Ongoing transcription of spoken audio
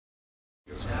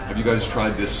Have you guys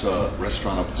tried this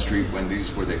restaurant up the street,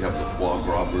 Wendy's, where they have the foie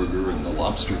gras burger and the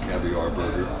lobster caviar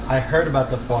burger? I heard about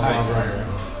the foie gras burger.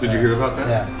 Did you hear about that?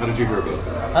 Yeah. How did you hear about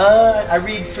that? I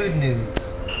read food news.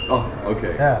 Oh,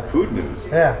 okay. Yeah. Food news.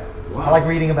 Yeah. Wow. I like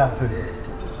reading about food.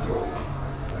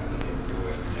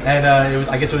 And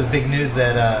I guess it was big news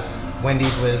that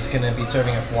Wendy's was going to be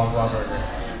serving a foie gras burger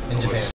in Japan.